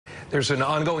There's an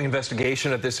ongoing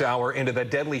investigation at this hour into the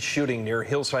deadly shooting near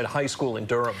Hillside High School in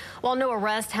Durham. While no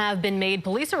arrests have been made,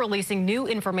 police are releasing new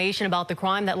information about the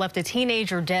crime that left a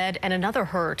teenager dead and another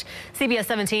hurt. CBS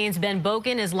 17's Ben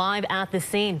Boken is live at the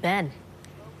scene. Ben.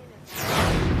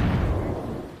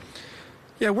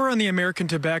 Yeah, we're on the American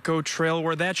Tobacco Trail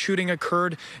where that shooting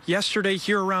occurred yesterday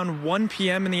here around 1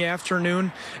 p.m. in the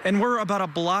afternoon, and we're about a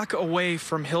block away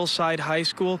from Hillside High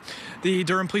School. The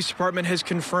Durham Police Department has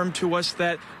confirmed to us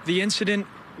that the incident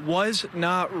was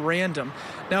not random.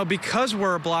 Now, because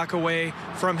we're a block away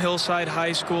from Hillside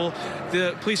High School,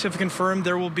 the police have confirmed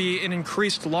there will be an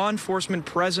increased law enforcement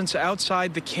presence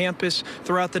outside the campus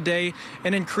throughout the day,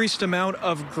 an increased amount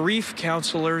of grief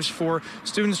counselors for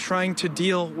students trying to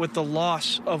deal with the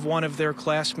loss of one of their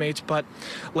classmates. But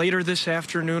later this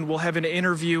afternoon, we'll have an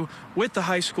interview with the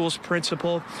high school's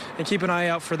principal, and keep an eye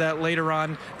out for that later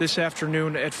on this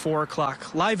afternoon at 4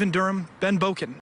 o'clock. Live in Durham, Ben Boken.